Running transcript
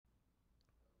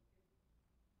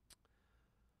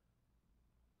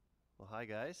Hi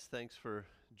guys. Thanks for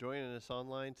joining us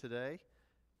online today.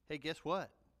 Hey, guess what?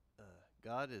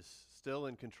 God is still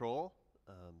in control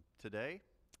today,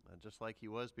 just like He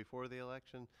was before the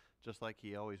election, just like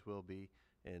He always will be.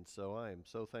 And so I am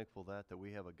so thankful that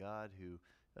we have a God who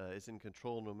is in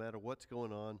control no matter what's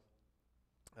going on.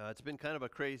 It's been kind of a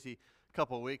crazy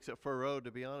couple of weeks at Fur Road,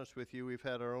 to be honest with you. We've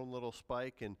had our own little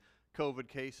spike in COVID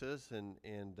cases,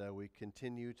 and we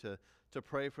continue to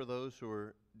pray for those who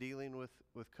are dealing with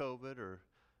COVID or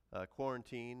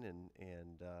quarantine,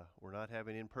 and we're not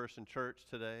having in-person church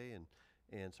today,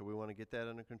 and so we want to get that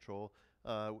under control.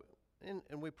 Uh,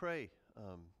 and we pray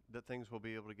that things will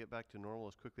be able to get back to normal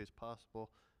as quickly as possible.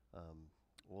 Um,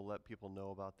 we'll let people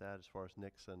know about that as far as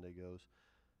next Sunday goes.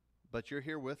 But you're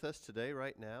here with us today,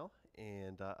 right now,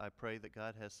 and I pray that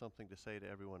God has something to say to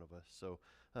every one of us. So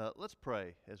let's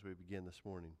pray as we begin this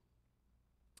morning.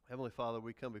 Heavenly Father,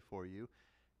 we come before you,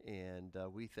 and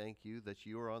we thank you that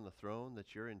you are on the throne,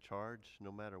 that you're in charge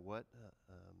no matter what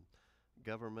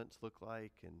governments look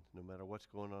like and no matter what's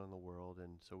going on in the world.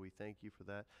 And so we thank you for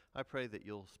that. I pray that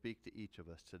you'll speak to each of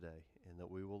us today and that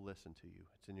we will listen to you.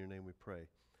 It's in your name we pray.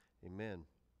 Amen.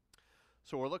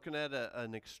 So we're looking at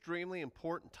an extremely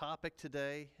important topic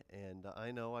today, and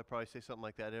I know I probably say something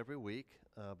like that every week,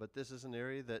 but this is an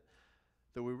area that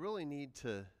we really need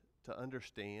to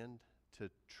understand to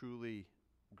truly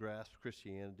grasp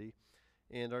Christianity.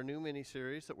 And our new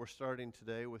mini-series that we're starting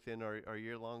today within our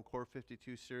year-long Core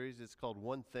 52 series, it's called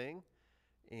One Thing,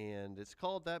 and it's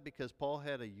called that because Paul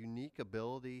had a unique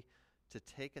ability to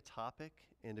take a topic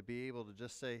and to be able to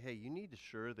just say, hey, you need to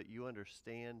ensure that you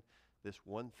understand this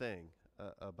one thing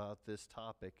about this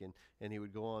topic, and he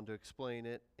would go on to explain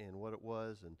it and what it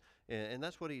was, and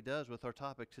that's what he does with our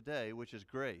topic today, which is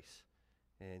grace.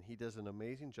 And he does an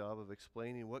amazing job of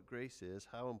explaining what grace is,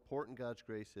 how important God's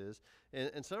grace is,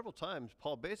 and several times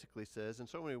Paul basically says in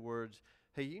so many words,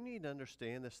 hey, you need to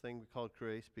understand this thing we call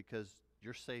grace because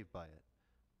you're saved by it.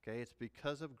 Okay, it's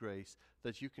because of grace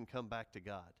that you can come back to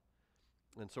God.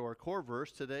 And so our core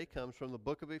verse today comes from the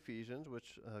book of Ephesians,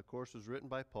 which, of course, was written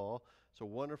by Paul. It's a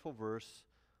wonderful verse.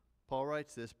 Paul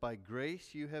writes this, by grace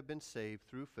you have been saved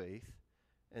through faith,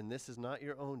 and this is not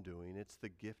your own doing, it's the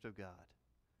gift of God.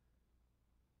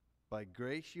 By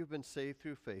grace you've been saved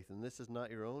through faith, and this is not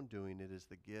your own doing, it is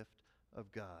the gift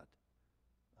of God.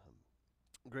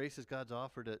 Grace is God's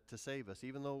offer to save us,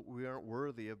 even though we aren't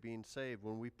worthy of being saved.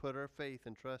 When we put our faith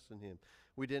and trust in Him,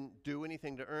 we didn't do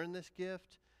anything to earn this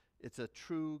gift. It's a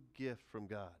true gift from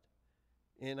God.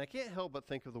 And I can't help but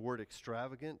think of the word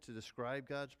extravagant to describe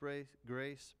God's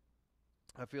grace.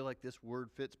 I feel like this word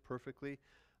fits perfectly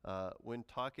when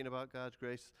talking about God's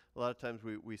grace. A lot of times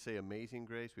we say amazing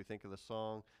grace. We think of the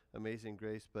song Amazing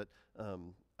Grace. But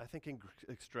I think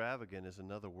extravagant is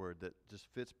another word that just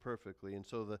fits perfectly. And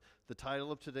so the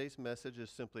title of today's message is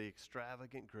simply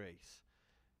Extravagant Grace.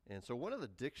 And so one of the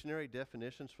dictionary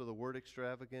definitions for the word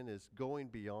extravagant is going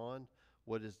beyond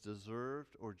what is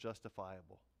deserved or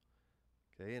justifiable.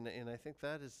 Okay, and I think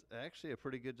that is actually a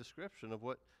pretty good description of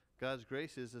what God's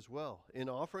grace is as well. In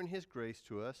offering His grace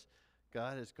to us,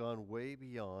 God has gone way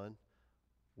beyond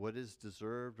what is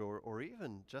deserved or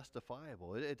even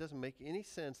justifiable. It doesn't make any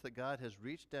sense that God has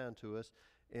reached down to us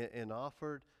and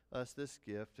offered us this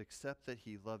gift except that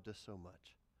He loved us so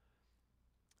much.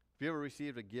 Have you ever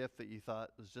received a gift that you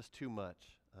thought was just too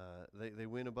much? They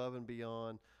went above and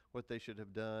beyond what they should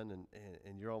have done,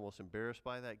 and you're almost embarrassed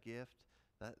by that gift.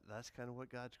 That's kind of what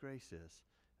God's grace is,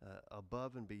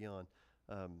 above and beyond.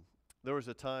 There was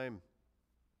a time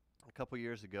a couple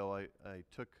years ago, I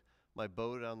took my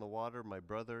boat on the water. My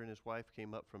brother and his wife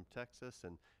came up from Texas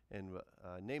and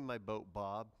named my boat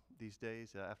Bob these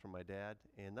days after my dad.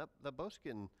 And that boat's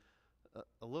getting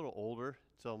a little older.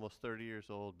 It's almost 30 years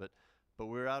old, but we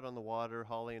were out on the water,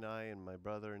 Holly and I and my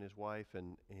brother and his wife,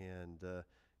 and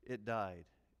it died.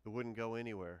 It wouldn't go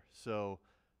anywhere. So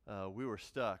we were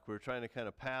stuck. We were trying to kind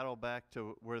of paddle back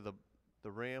to where the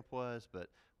ramp was, but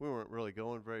we weren't really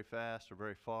going very fast or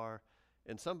very far.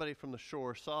 And somebody from the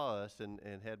shore saw us and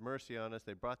had mercy on us.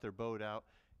 They brought their boat out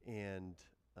and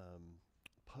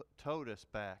towed us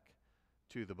back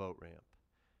to the boat ramp.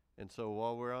 And so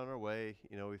while we're on our way,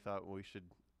 we thought we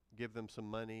should give them some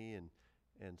money.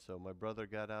 And so my brother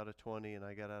got out a 20 and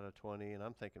I got out a 20. And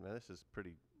I'm thinking, man, this is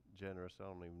pretty generous. I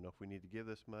don't even know if we need to give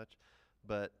this much.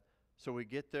 But so we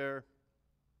get there,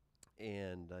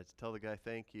 and I tell the guy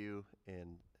thank you,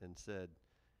 and said,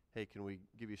 hey, can we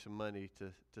give you some money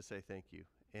to say thank you?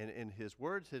 And his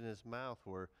words in his mouth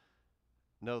were,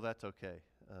 no, that's okay.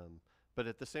 But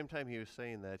at the same time he was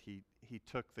saying that, he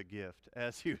took the gift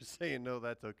as he was saying, no,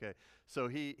 that's okay. So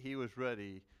he was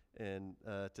ready and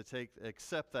to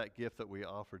accept that gift that we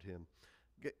offered him.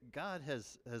 God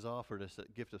has offered us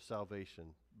a gift of salvation,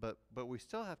 but we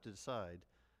still have to decide,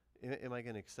 am I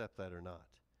going to accept that or not?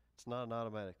 It's not an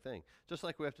automatic thing. Just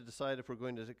like we have to decide if we're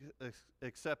going to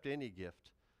accept any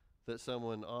gift that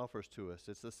someone offers to us.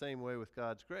 It's the same way with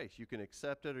God's grace. You can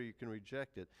accept it or you can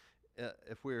reject it.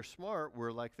 If we're smart,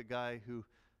 we're like the guy who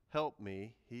helped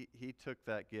me. He took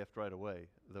that gift right away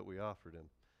that we offered him.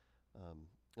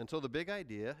 And so the big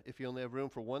idea, if you only have room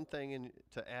for one thing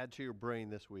to add to your brain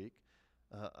this week,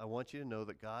 I want you to know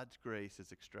that God's grace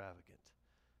is extravagant.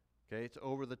 Okay, it's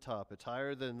over the top. It's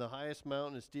higher than the highest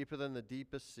mountain. It's deeper than the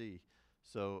deepest sea.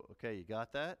 So, okay, you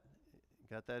got that?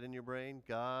 Got that in your brain?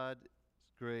 God's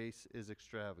grace is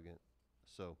extravagant.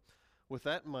 So, with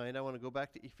that in mind, I want to go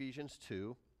back to Ephesians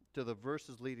 2, to the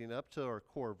verses leading up to our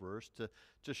core verse,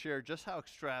 to share just how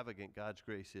extravagant God's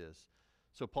grace is.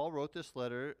 So Paul wrote this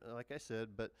letter, like I said,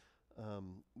 but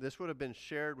this would have been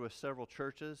shared with several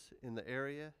churches in the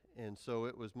area, and so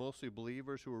it was mostly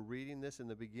believers who were reading this in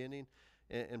the beginning,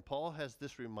 and Paul has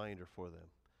this reminder for them.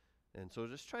 And so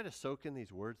just try to soak in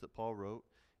these words that Paul wrote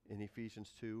in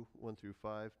Ephesians 2, 1 through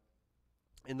 5.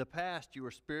 In the past, you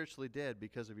were spiritually dead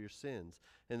because of your sins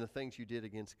and the things you did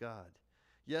against God.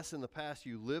 Yes, in the past,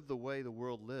 you lived the way the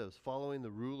world lives, following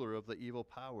the ruler of the evil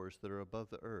powers that are above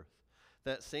the earth.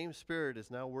 That same spirit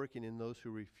is now working in those who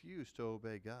refuse to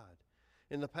obey God.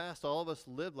 In the past, all of us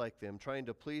lived like them, trying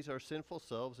to please our sinful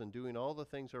selves and doing all the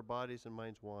things our bodies and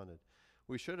minds wanted.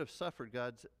 We should have suffered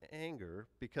God's anger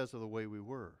because of the way we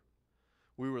were.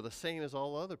 We were the same as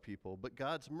all other people, but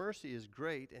God's mercy is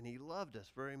great, and he loved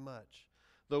us very much.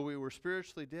 Though we were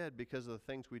spiritually dead because of the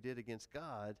things we did against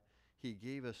God, he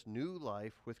gave us new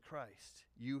life with Christ.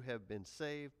 You have been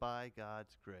saved by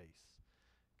God's grace.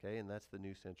 Okay, and that's the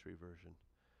New Century Version.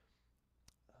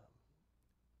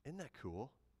 Isn't that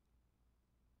cool?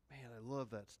 Man, I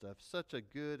love that stuff. Such a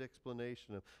good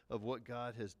explanation of what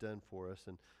God has done for us.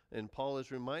 And Paul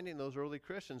is reminding those early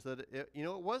Christians that, it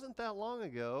wasn't that long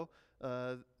ago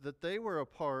that they were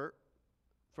apart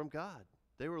from God.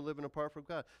 They were living apart from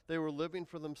God. They were living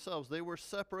for themselves. They were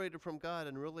separated from God,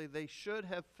 and really they should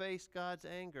have faced God's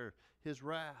anger, his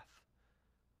wrath.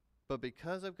 But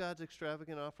because of God's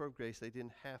extravagant offer of grace, they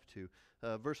didn't have to.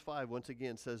 Verse 5 once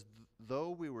again says,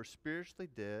 though we were spiritually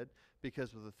dead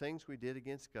because of the things we did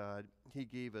against God, he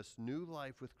gave us new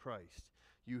life with Christ.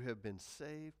 You have been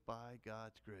saved by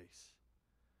God's grace.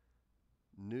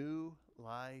 New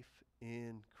life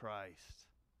in Christ.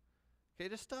 Okay,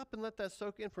 just stop and let that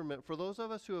soak in for a minute. For those of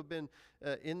us who have been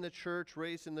in the church,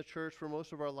 raised in the church for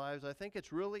most of our lives, I think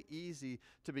it's really easy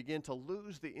to begin to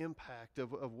lose the impact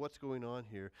of what's going on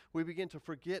here. We begin to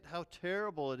forget how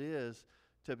terrible it is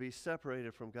to be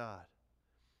separated from God.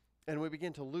 And we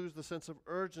begin to lose the sense of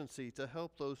urgency to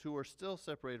help those who are still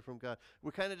separated from God.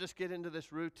 We kind of just get into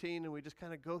this routine and we just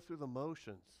kind of go through the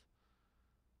motions.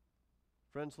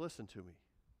 Friends, listen to me.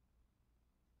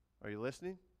 Are you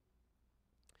listening?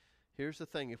 Here's the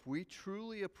thing. If we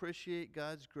truly appreciate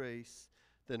God's grace,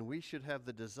 then we should have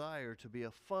the desire to be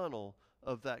a funnel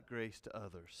of that grace to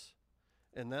others.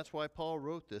 And that's why Paul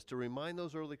wrote this, to remind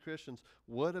those early Christians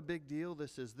what a big deal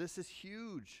this is. This is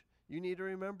huge. You need to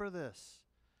remember this.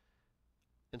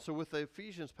 And so with the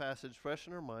Ephesians passage fresh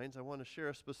in our minds, I want to share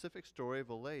a specific story of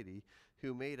a lady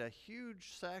who made a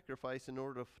huge sacrifice in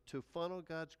order to funnel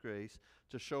God's grace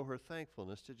to show her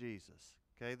thankfulness to Jesus.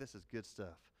 Okay, this is good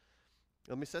stuff.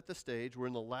 Let me set the stage. We're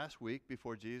in the last week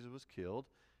before Jesus was killed,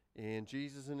 and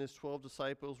Jesus and his 12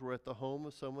 disciples were at the home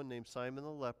of someone named Simon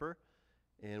the leper,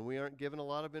 and we aren't given a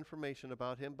lot of information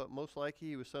about him, but most likely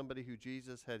he was somebody who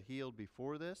Jesus had healed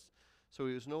before this, so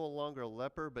he was no longer a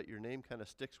leper, but your name kind of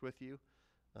sticks with you.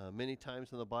 Many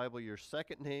times in the Bible, your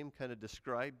second name kind of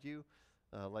described you,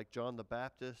 like John the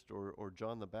Baptist or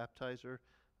John the Baptizer,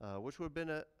 which would have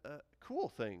been a cool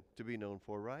thing to be known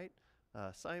for, right?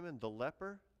 Simon the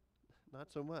leper, not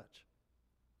so much.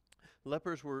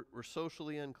 Lepers were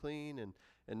socially unclean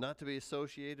and not to be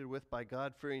associated with by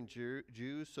God-fearing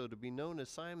Jews, so to be known as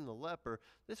Simon the leper,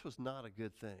 this was not a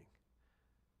good thing.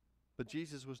 But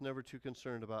Jesus was never too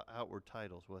concerned about outward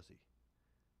titles, was he?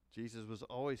 Jesus was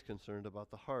always concerned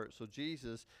about the heart. So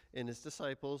Jesus and his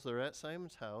disciples, they're at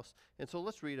Simon's house, and so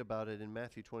let's read about it in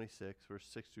Matthew 26, verse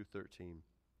 6 through 13.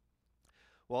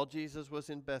 While Jesus was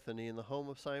in Bethany in the home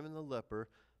of Simon the leper,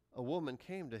 a woman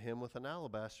came to him with an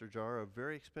alabaster jar of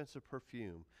very expensive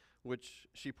perfume, which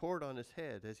she poured on his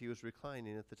head as he was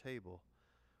reclining at the table.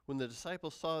 When the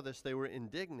disciples saw this, they were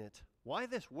indignant. "Why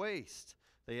this waste?"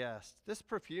 they asked. "This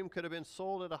perfume could have been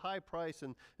sold at a high price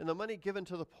and the money given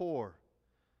to the poor."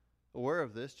 Aware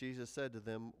of this, Jesus said to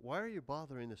them, "Why are you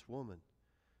bothering this woman?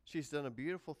 She's done a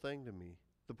beautiful thing to me.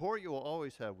 The poor you will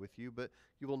always have with you, but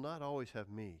you will not always have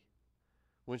me.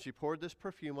 When she poured this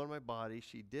perfume on my body,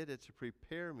 she did it to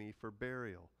prepare me for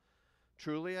burial.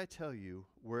 Truly I tell you,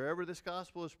 wherever this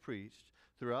gospel is preached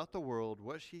throughout the world,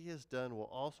 what she has done will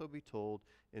also be told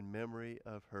in memory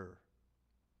of her."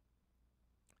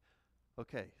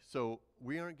 Okay, so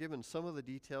we aren't given some of the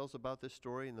details about this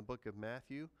story in the book of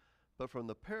Matthew, but from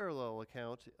the parallel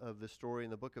account of the story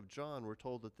in the book of John, we're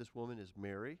told that this woman is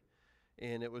Mary,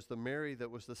 and it was the Mary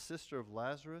that was the sister of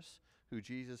Lazarus, who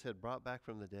Jesus had brought back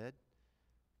from the dead.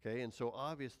 Okay, and so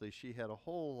obviously she had a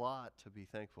whole lot to be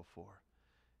thankful for.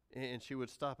 And she would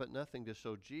stop at nothing to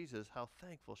show Jesus how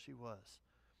thankful she was.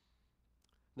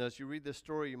 Now, as you read this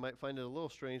story, you might find it a little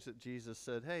strange that Jesus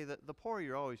said, "Hey, the poor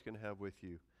you're always going to have with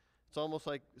you." It's almost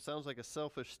like, it sounds like a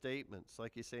selfish statement. It's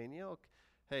like he's saying,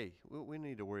 hey, we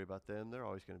need to worry about them. They're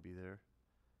always going to be there.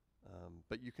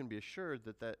 But you can be assured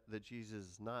that Jesus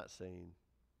is not saying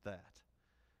that.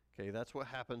 Okay, that's what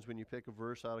happens when you pick a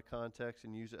verse out of context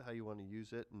and use it how you want to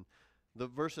use it. And the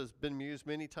verse has been used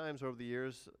many times over the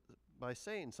years by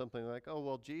saying something like, "Oh,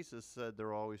 well, Jesus said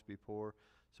there'll always be poor,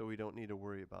 so we don't need to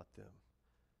worry about them."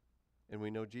 And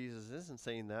we know Jesus isn't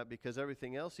saying that because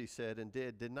everything else he said and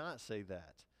did not say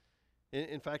that.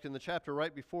 In fact, in the chapter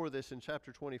right before this, in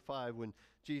chapter 25, when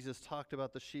Jesus talked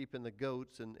about the sheep and the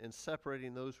goats and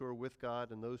separating those who are with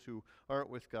God and those who aren't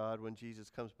with God, when Jesus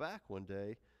comes back one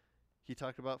day, he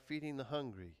talked about feeding the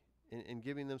hungry and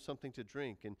giving them something to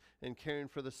drink and caring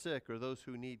for the sick or those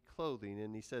who need clothing.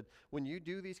 And he said, when you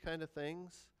do these kind of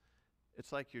things,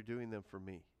 it's like you're doing them for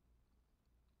me.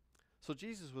 So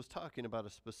Jesus was talking about a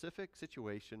specific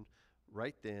situation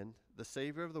right then. The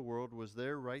Savior of the world was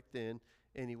there right then,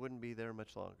 and he wouldn't be there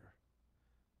much longer.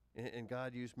 And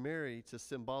God used Mary to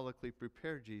symbolically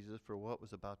prepare Jesus for what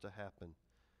was about to happen.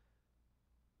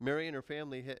 Mary and her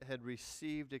family had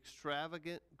received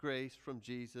extravagant grace from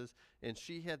Jesus, and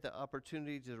she had the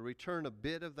opportunity to return a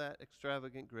bit of that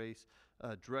extravagant grace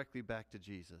directly back to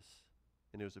Jesus.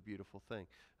 And it was a beautiful thing.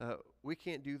 We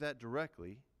can't do that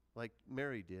directly like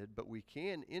Mary did, but we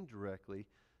can indirectly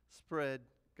spread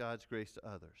God's grace to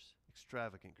others.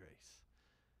 Extravagant grace.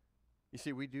 You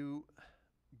see, we do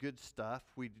good stuff,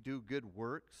 we do good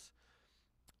works,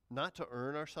 not to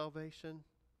earn our salvation,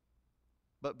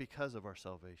 but because of our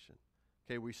salvation.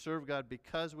 Okay, we serve God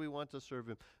because we want to serve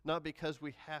him, not because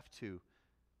we have to.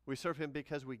 We serve him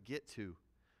because we get to.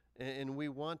 And we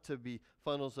want to be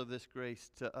funnels of this grace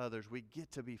to others. We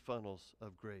get to be funnels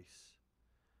of grace.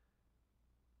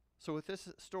 So with this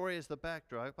story as the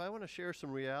backdrop, I want to share some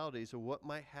realities of what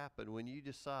might happen when you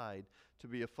decide to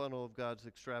be a funnel of God's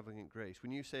extravagant grace.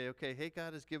 When you say, okay, hey,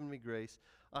 God has given me grace.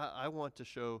 I want to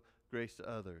show grace to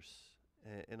others.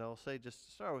 And I'll say, just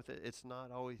to start with it, it's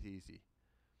not always easy.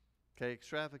 Okay,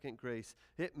 extravagant grace,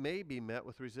 it may be met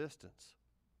with resistance.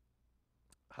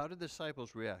 How did the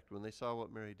disciples react when they saw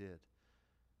what Mary did?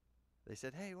 They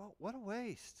said, hey, well, what a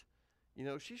waste.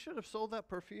 She should have sold that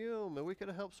perfume, and we could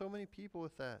have helped so many people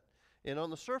with that. And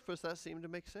on the surface, that seemed to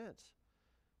make sense.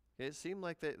 It seemed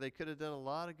like they could have done a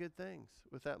lot of good things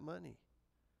with that money.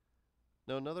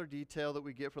 Now, another detail that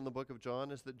we get from the book of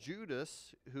John is that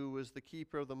Judas, who was the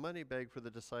keeper of the money bag for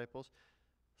the disciples,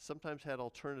 sometimes had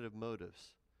alternative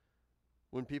motives.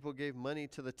 When people gave money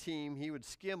to the team, he would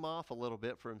skim off a little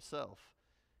bit for himself.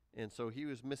 And so he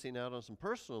was missing out on some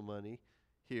personal money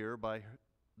here by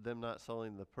them not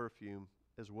selling the perfume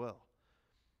as well.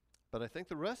 But I think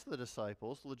the rest of the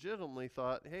disciples legitimately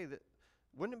thought, hey,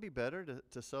 wouldn't it be better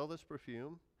to sell this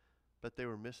perfume? But they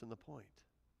were missing the point.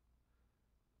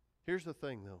 Here's the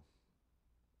thing, though.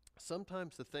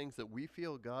 Sometimes the things that we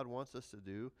feel God wants us to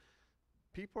do,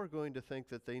 people are going to think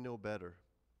that they know better,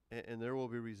 and there will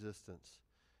be resistance.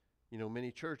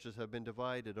 Many churches have been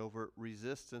divided over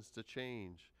resistance to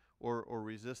change or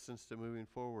resistance to moving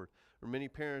forward. Or many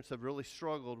parents have really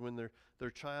struggled when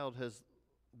their child has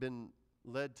been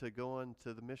led to go on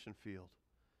to the mission field.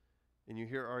 And you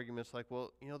hear arguments like,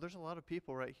 well, there's a lot of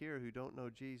people right here who don't know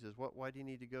Jesus. Why do you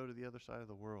need to go to the other side of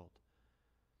the world?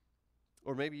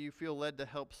 Or maybe you feel led to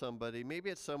help somebody. Maybe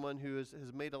it's someone who has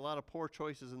made a lot of poor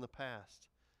choices in the past.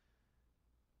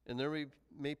 And there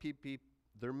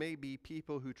may be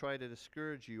people who try to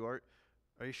discourage you. Are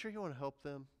you sure you want to help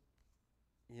them?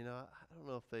 I don't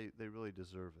know if they really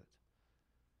deserve it.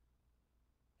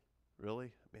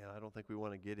 Really? Man, I don't think we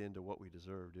want to get into what we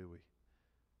deserve, do we?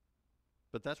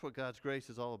 But that's what God's grace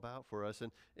is all about for us.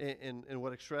 And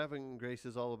what extravagant grace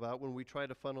is all about when we try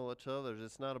to funnel it to others.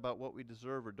 It's not about what we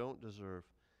deserve or don't deserve.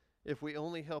 If we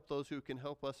only help those who can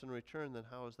help us in return, then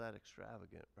how is that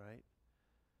extravagant, right?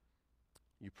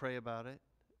 You pray about it,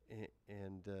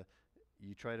 and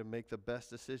You try to make the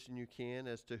best decision you can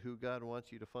as to who God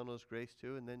wants you to funnel His grace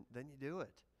to, and then you do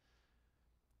it.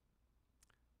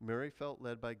 Mary felt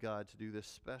led by God to do this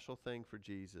special thing for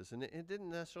Jesus, and it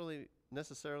didn't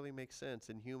necessarily make sense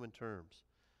in human terms.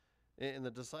 And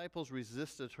the disciples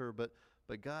resisted her, but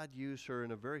God used her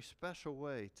in a very special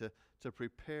way to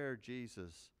prepare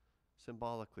Jesus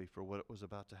symbolically for what was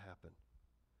about to happen.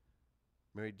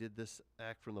 Mary did this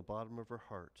act from the bottom of her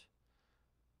heart.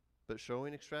 But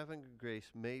showing extravagant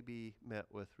grace may be met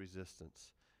with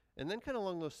resistance. And then kind of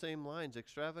along those same lines,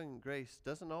 extravagant grace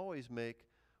doesn't always make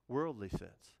worldly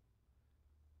sense.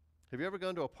 Have you ever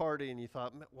gone to a party and you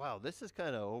thought, wow, this is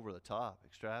kind of over the top,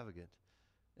 extravagant,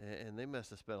 and they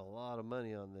must have spent a lot of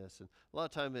money on this? And a lot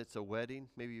of time it's a wedding.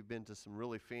 Maybe you've been to some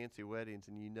really fancy weddings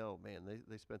and you know, man,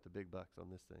 they spent the big bucks on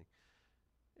this thing.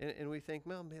 And we think,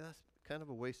 well, man, that's kind of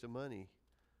a waste of money.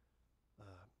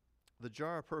 The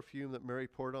jar of perfume that Mary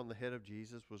poured on the head of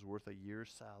Jesus was worth a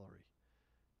year's salary.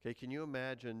 Okay, can you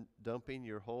imagine dumping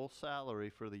your whole salary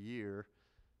for the year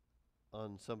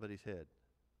on somebody's head?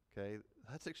 Okay,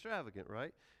 that's extravagant,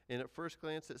 right? And at first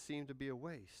glance, it seemed to be a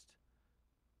waste.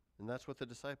 And that's what the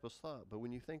disciples thought. But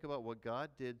when you think about what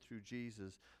God did through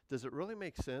Jesus, does it really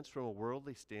make sense from a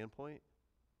worldly standpoint?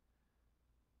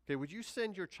 Okay, would you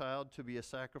send your child to be a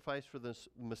sacrifice for the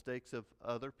mistakes of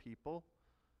other people?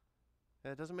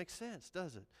 That doesn't make sense,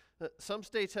 does it? Some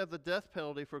states have the death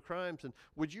penalty for crimes, and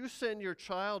would you send your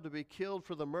child to be killed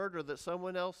for the murder that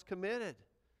someone else committed?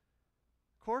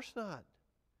 Of course not.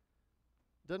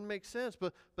 Doesn't make sense,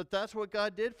 but that's what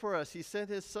God did for us. He sent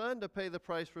His Son to pay the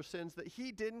price for sins that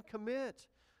He didn't commit.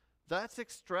 That's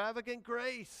extravagant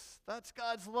grace. That's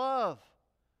God's love.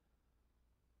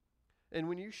 And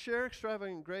when you share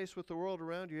extravagant grace with the world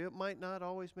around you, it might not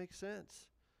always make sense.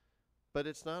 But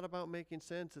it's not about making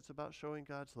sense. It's about showing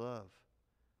God's love.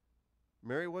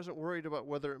 Mary wasn't worried about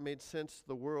whether it made sense to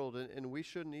the world, and we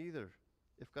shouldn't either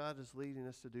if God is leading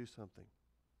us to do something.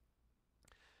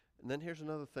 And then here's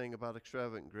another thing about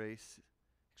extravagant grace.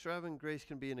 Extravagant grace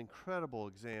can be an incredible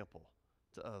example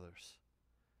to others.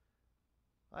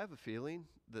 I have a feeling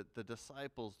that the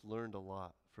disciples learned a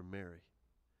lot from Mary.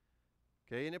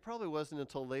 Okay, and it probably wasn't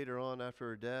until later on after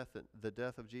her death, the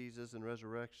death of Jesus and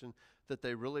resurrection, that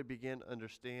they really began to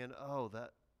understand,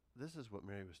 that this is what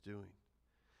Mary was doing.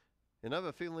 And I have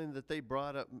a feeling that they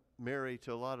brought up Mary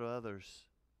to a lot of others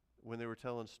when they were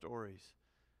telling stories.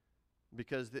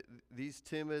 Because these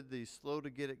timid, these slow to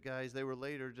get it guys, they were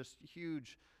later just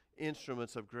huge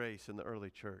instruments of grace in the early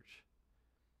church.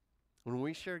 When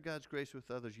we share God's grace with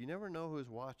others, you never know who's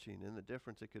watching and the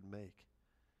difference it could make.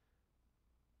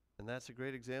 And that's a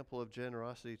great example of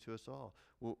generosity to us all.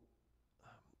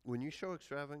 When you show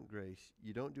extravagant grace,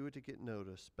 you don't do it to get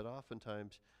noticed, but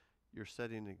oftentimes you're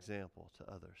setting an example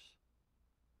to others.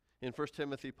 In 1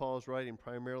 Timothy, Paul is writing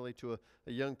primarily to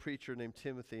a young preacher named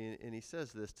Timothy, and he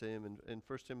says this to him in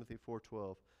 1 Timothy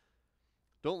 4:12.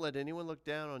 Don't let anyone look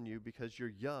down on you because you're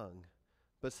young,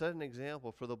 but set an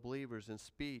example for the believers in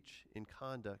speech, in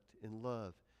conduct, in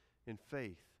love, in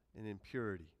faith, and in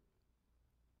purity.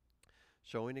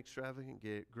 Showing extravagant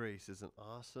grace is an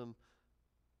awesome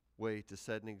way to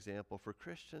set an example for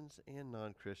Christians and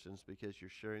non-Christians because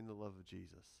you're sharing the love of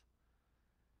Jesus.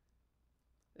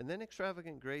 And then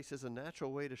extravagant grace is a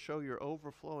natural way to show your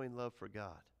overflowing love for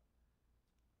God.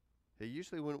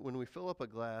 Usually when we fill up a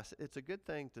glass, it's a good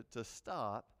thing to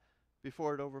stop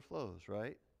before it overflows,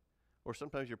 right? Or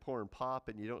sometimes you're pouring pop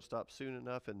and you don't stop soon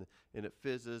enough and it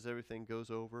fizzes, everything goes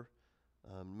over,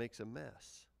 makes a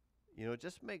mess. It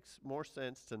just makes more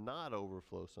sense to not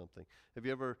overflow something. Have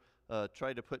you ever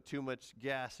tried to put too much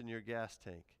gas in your gas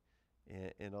tank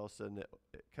and all of a sudden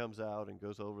it comes out and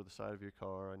goes over the side of your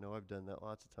car? I know I've done that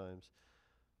lots of times.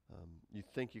 You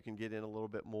think you can get in a little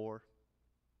bit more.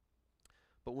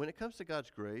 But when it comes to God's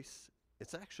grace,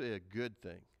 it's actually a good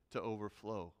thing to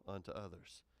overflow onto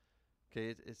others.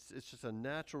 Okay, it's just a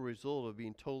natural result of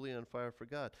being totally on fire for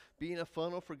God. Being a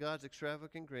funnel for God's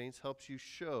extravagant grace helps you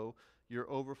show your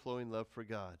overflowing love for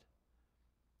God.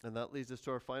 And that leads us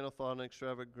to our final thought on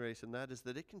extravagant grace, and that is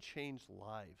that it can change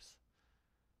lives.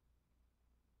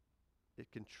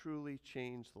 It can truly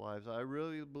change lives. I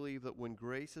really believe that when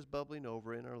grace is bubbling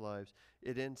over in our lives,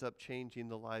 it ends up changing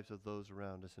the lives of those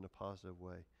around us in a positive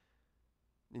way.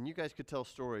 And you guys could tell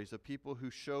stories of people who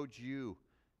showed you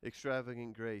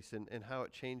extravagant grace and how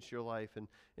it changed your life. And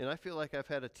I feel like I've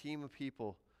had a team of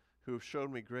people who have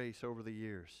shown me grace over the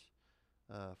years.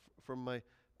 From my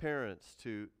parents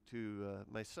to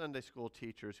my Sunday school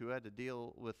teachers who had to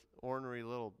deal with ornery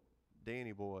little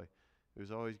Danny boy who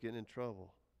was always getting in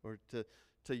trouble, or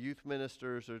to youth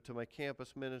ministers, or to my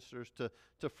campus ministers,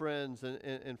 to friends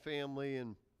and family,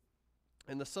 and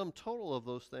And the sum total of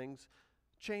those things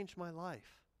changed my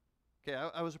life. Okay,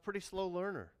 I was a pretty slow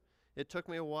learner. It took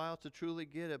me a while to truly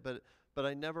get it, but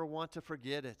I never want to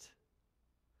forget it.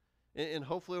 And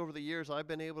hopefully over the years, I've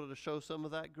been able to show some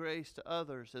of that grace to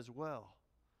others as well.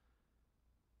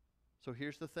 So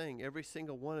here's the thing. Every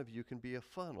single one of you can be a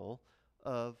funnel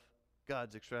of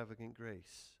God's extravagant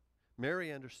grace.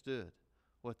 Mary understood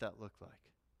what that looked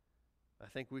like. I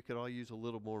think we could all use a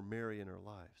little more Mary in our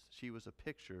lives. She was a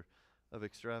picture of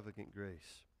extravagant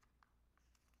grace.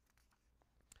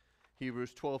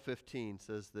 Hebrews 12:15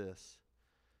 says this,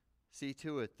 "See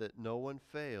to it that no one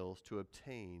fails to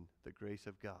obtain the grace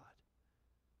of God."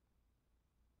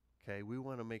 Okay, we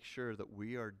want to make sure that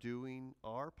we are doing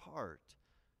our part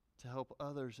to help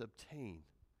others obtain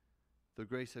the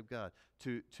grace of God,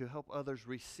 to help others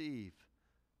receive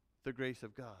the grace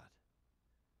of God.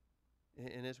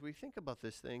 And as we think about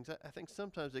these things, I think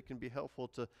sometimes it can be helpful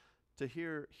to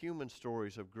hear human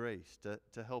stories of grace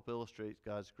to help illustrate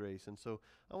God's grace. And so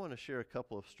I want to share a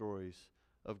couple of stories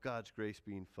of God's grace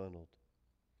being funneled.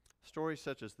 Stories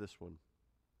such as this one.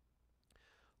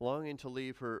 Longing to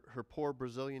leave her poor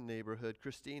Brazilian neighborhood,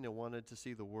 Christina wanted to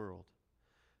see the world.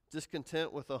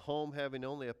 Discontent with a home having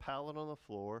only a pallet on the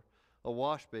floor, a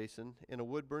wash basin, and a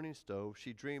wood-burning stove,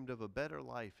 she dreamed of a better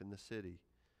life in the city.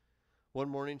 One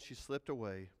morning she slipped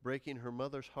away, breaking her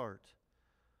mother's heart.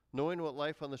 Knowing what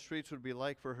life on the streets would be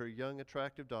like for her young,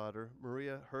 attractive daughter,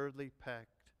 Maria hurriedly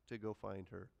packed to go find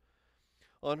her.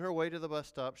 On her way to the bus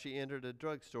stop, she entered a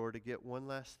drugstore to get one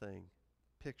last thing,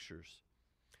 pictures.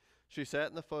 She sat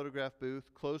in the photograph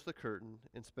booth, closed the curtain,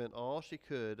 and spent all she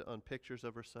could on pictures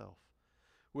of herself.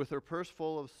 With her purse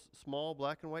full of small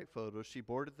black and white photos, she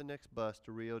boarded the next bus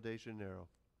to Rio de Janeiro.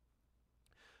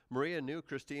 Maria knew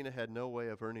Christina had no way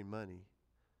of earning money.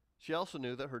 She also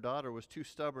knew that her daughter was too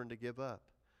stubborn to give up.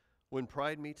 When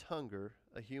pride meets hunger,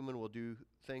 a human will do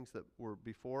things that were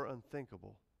before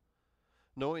unthinkable.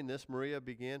 Knowing this, Maria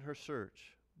began her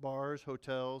search. Bars,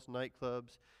 hotels,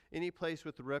 nightclubs, any place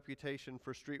with a reputation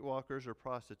for streetwalkers or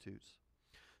prostitutes.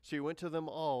 She went to them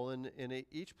all, and in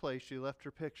each place she left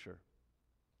her picture.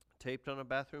 Taped on a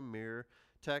bathroom mirror,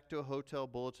 tacked to a hotel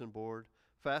bulletin board,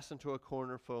 fastened to a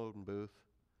corner phone booth.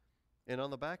 And on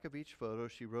the back of each photo,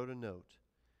 she wrote a note.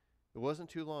 It wasn't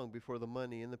too long before the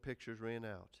money in the pictures ran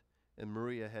out, and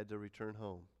Maria had to return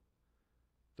home.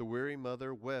 The weary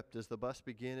mother wept as the bus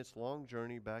began its long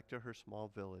journey back to her small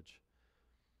village.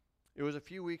 It was a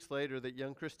few weeks later that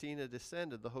young Christina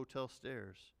descended the hotel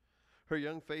stairs. Her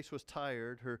young face was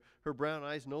tired. Her brown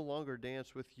eyes no longer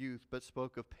danced with youth, but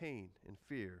spoke of pain and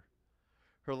fear.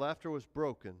 Her laughter was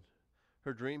broken.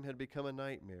 Her dream had become a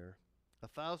nightmare.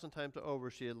 1,000 times over,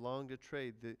 she had longed to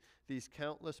trade these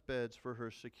countless beds for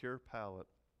her secure pallet.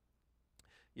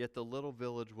 Yet the little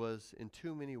village was, in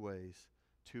too many ways,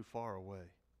 too far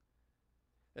away.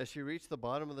 As she reached the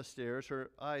bottom of the stairs,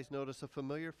 her eyes noticed a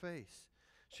familiar face.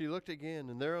 She looked again,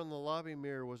 and there on the lobby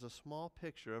mirror was a small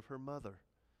picture of her mother.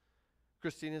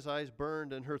 Christina's eyes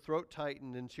burned and her throat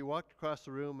tightened, and she walked across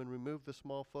the room and removed the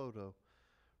small photo.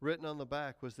 Written on the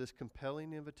back was this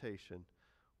compelling invitation: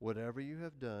 whatever you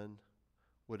have done,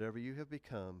 whatever you have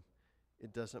become,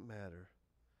 it doesn't matter.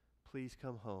 Please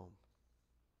come home.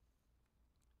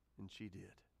 And she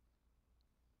did.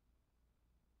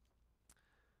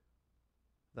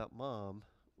 That mom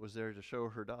was there to show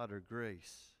her daughter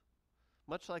grace.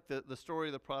 Much like the story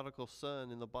of the prodigal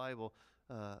son in the Bible,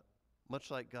 much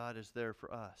like God is there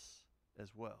for us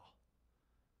as well.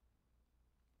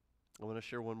 I want to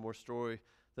share one more story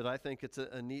that I think it's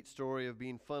a neat story of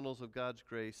being funnels of God's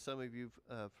grace. Some of you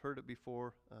have heard it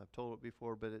before, told it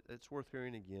before, but it's worth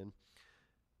hearing again.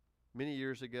 Many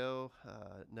years ago,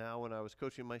 now when I was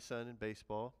coaching my son in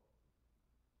baseball,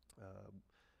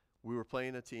 we were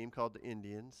playing a team called the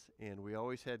Indians, and we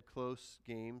always had close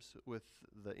games with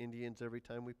the Indians every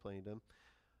time we played them.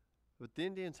 But the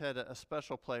Indians had a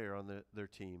special player on their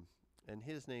team, and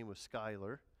his name was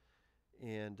Skyler.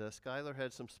 And Skyler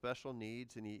had some special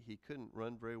needs, and he couldn't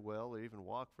run very well or even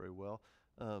walk very well.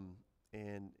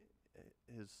 And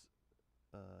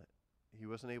he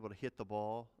wasn't able to hit the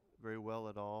ball very well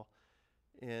at all.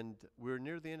 And we were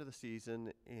near the end of the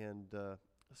season, and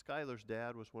Skyler's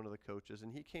dad was one of the coaches,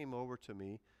 and he came over to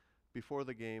me before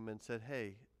the game and said,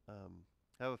 "Hey,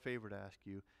 I have a favor to ask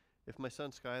you. If my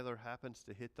son Skyler happens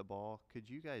to hit the ball, could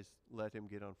you guys let him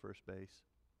get on first base?"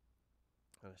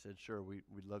 And I said, "Sure,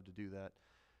 we'd love to do that."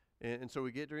 And so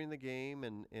we get during the game,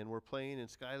 and we're playing, and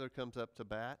Skyler comes up to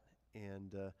bat,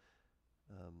 and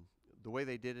the way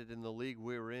they did it in the league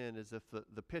we were in is if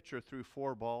the pitcher threw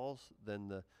 4 balls, then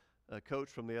the coach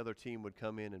from the other team would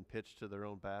come in and pitch to their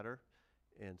own batter.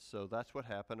 And so that's what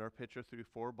happened. Our pitcher threw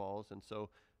 4 balls, and so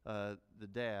the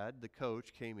dad, the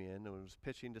coach, came in and was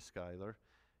pitching to Skylar,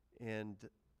 and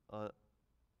uh,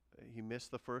 he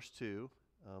missed the first 2,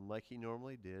 like he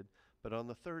normally did. But on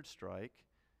the 3rd strike,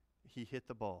 he hit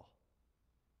the ball.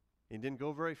 He didn't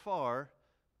go very far,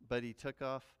 but he took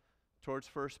off towards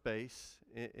first base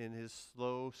in his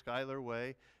slow Skylar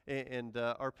way. And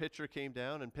our pitcher came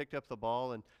down and picked up the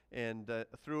ball and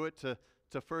threw it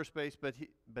to first base, but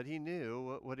he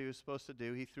knew what he was supposed to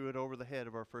do. He threw it over the head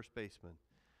of our first baseman.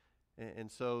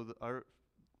 And so our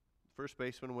first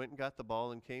baseman went and got the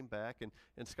ball and came back,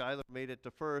 and Skylar made it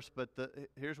to first. But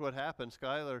here's what happened.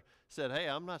 Skylar said, "Hey,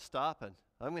 I'm not stopping.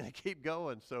 I'm going to keep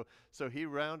going." So he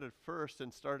rounded first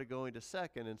and started going to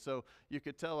second. And so you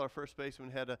could tell our first baseman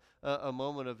had a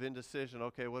moment of indecision.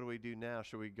 Okay, what do we do now?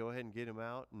 Should we go ahead and get him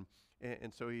out?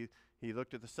 And so he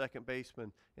looked at the second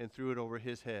baseman and threw it over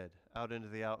his head out into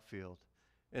the outfield.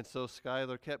 And so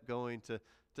Skylar kept going to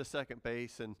second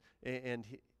base, and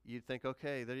you'd think,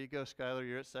 okay, there you go, Skylar,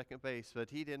 you're at second base. But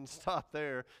he didn't stop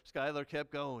there. Skylar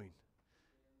kept going.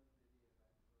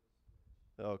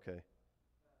 Okay.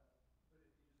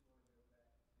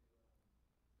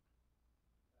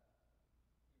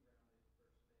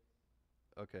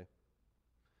 Okay.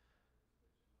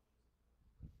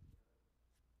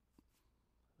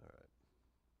 All right.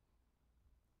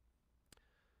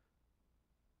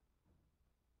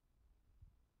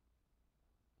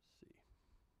 Let's see.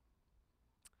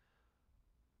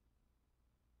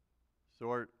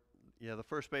 So the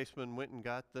first baseman went and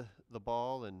got the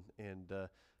ball and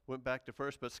went back to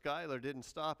first, but Skylar didn't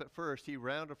stop at first. He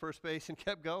rounded first base and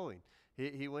kept going.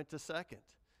 He went to second.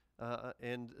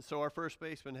 And so our first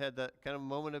baseman had that kind of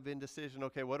moment of indecision.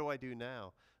 Okay, what do I do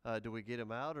now? Do we get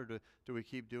him out, or do we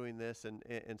keep doing this?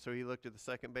 And so he looked at the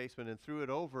second baseman and threw it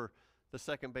over the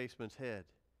second baseman's head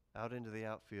out into the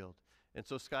outfield. And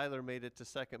so Skylar made it to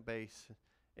second base,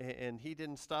 and he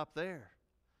didn't stop there.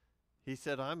 He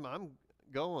said, I'm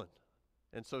going.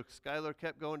 And so Skylar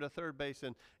kept going to third base,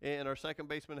 and our second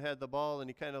baseman had the ball, and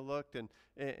he kind of looked and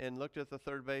looked at the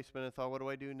third baseman and thought, what do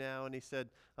I do now? And he said,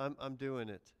 I'm doing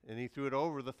it. And he threw it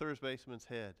over the third baseman's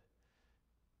head.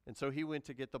 And so he went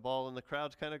to get the ball, and the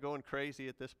crowd's kind of going crazy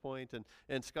at this point,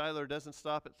 and Skylar doesn't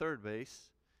stop at third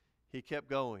base. He kept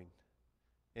going.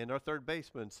 And our third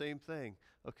baseman, same thing.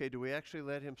 Okay, do we actually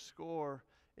let him score?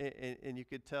 And you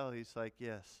could tell he's like,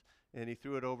 yes. And he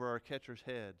threw it over our catcher's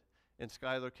head. And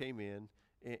Skylar came in,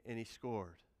 and he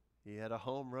scored. He had a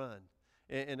home run.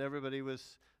 And everybody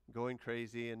was going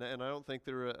crazy. And I don't think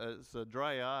there was a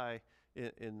dry eye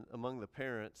in among the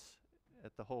parents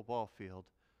at the whole ball field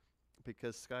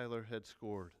because Skylar had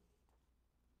scored.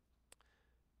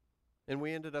 And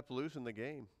we ended up losing the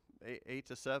game,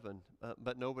 8-7,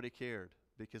 but nobody cared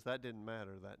because that didn't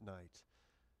matter that night.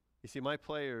 You see, my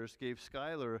players gave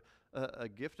Skylar a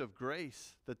gift of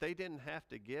grace that they didn't have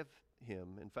to give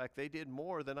him. In fact, they did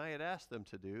more than I had asked them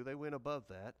to do. They went above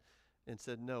that and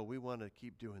said, no, we want to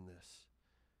keep doing this.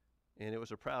 And it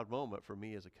was a proud moment for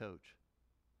me as a coach.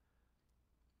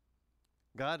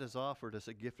 God has offered us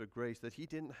a gift of grace that he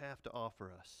didn't have to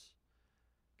offer us.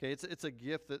 Okay, it's a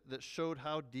gift that showed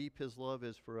how deep his love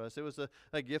is for us. It was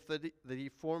a gift that he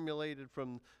formulated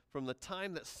from the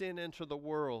time that sin entered the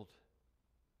world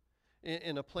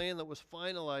in a plan that was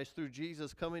finalized through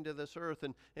Jesus coming to this earth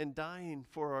and dying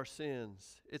for our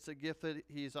sins. It's a gift that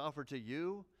he's offered to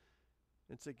you.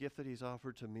 It's a gift that he's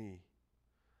offered to me.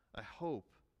 I hope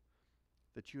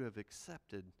that you have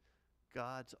accepted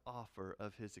God's offer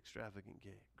of his extravagant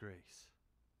grace.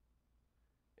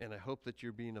 And I hope that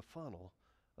you're being a funnel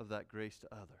of that grace to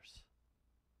others.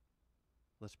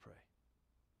 Let's pray.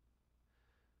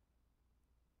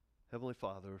 Heavenly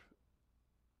Father,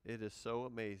 it is so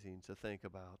amazing to think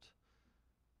about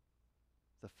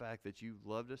the fact that you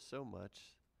loved us so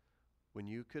much when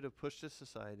you could have pushed us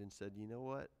aside and said, you know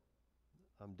what?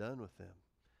 I'm done with them.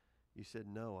 You said,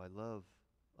 no, I love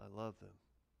them.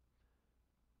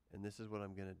 And this is what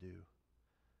I'm going to do.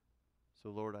 So,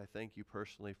 Lord, I thank you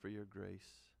personally for your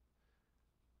grace.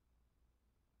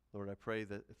 Lord, I pray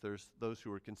that if there's those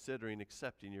who are considering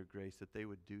accepting your grace, that they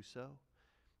would do so.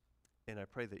 And I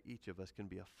pray that each of us can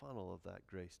be a funnel of that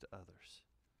grace to others.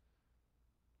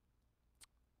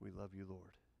 We love you,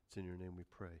 Lord. It's in your name we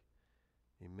pray.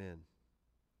 Amen.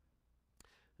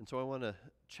 And so I want to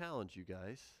challenge you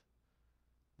guys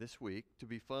this week to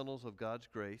be funnels of God's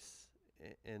grace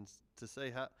and to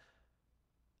say, how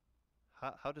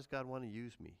does God want to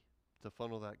use me to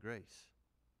funnel that grace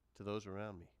to those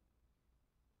around me?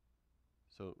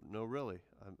 So, no, really,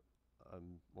 I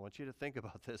want you to think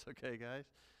about this, okay, guys?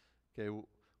 Okay,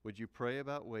 Would you pray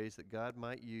about ways that God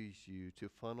might use you to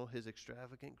funnel His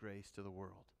extravagant grace to the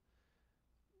world?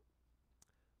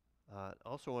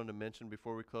 Also wanted to mention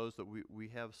before we close that we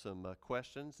have some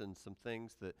questions and some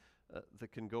things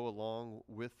that can go along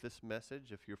with this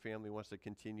message. If your family wants to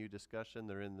continue discussion,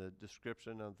 they're in the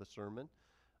description of the sermon.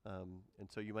 And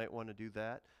so you might want to do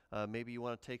that. Maybe you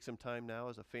want to take some time now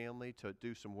as a family to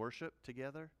do some worship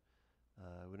together.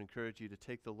 I would encourage you to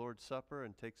take the Lord's Supper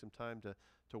and take some time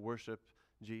to worship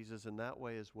Jesus in that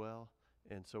way as well.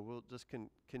 And so we'll just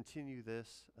continue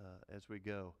this as we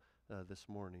go this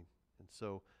morning. And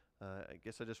so I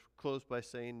guess I just close by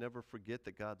saying never forget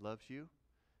that God loves you,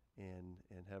 and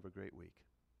have a great week.